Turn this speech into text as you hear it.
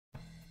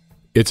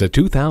It's a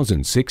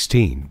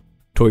 2016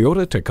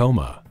 Toyota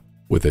Tacoma.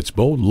 With its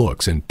bold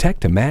looks and tech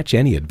to match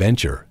any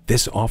adventure,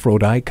 this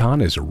off-road icon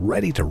is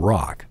ready to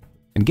rock.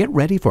 And get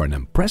ready for an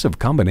impressive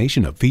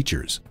combination of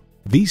features: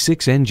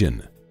 V6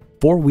 engine,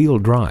 4-wheel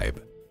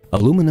drive,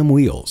 aluminum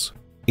wheels,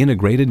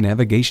 integrated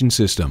navigation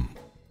system,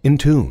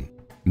 in-tune,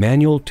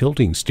 manual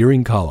tilting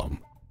steering column,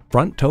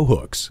 front tow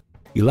hooks,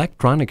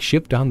 electronic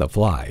shift on the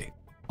fly,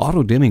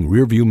 auto-dimming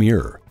rearview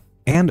mirror,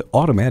 and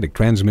automatic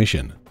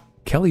transmission.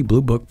 Kelley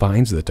Blue Book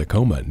finds the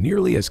Tacoma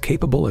nearly as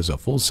capable as a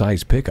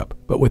full-size pickup,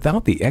 but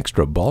without the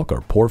extra bulk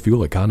or poor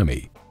fuel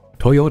economy.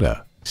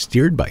 Toyota,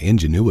 steered by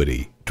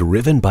ingenuity,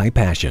 driven by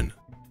passion.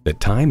 The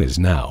time is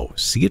now.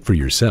 See it for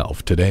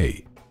yourself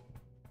today.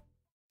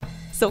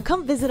 So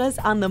come visit us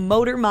on the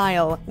Motor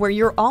Mile, where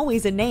you're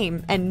always a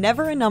name and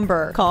never a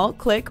number. Call,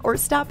 click, or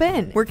stop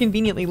in. We're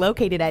conveniently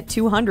located at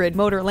 200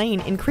 Motor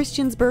Lane in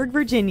Christiansburg,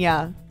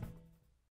 Virginia.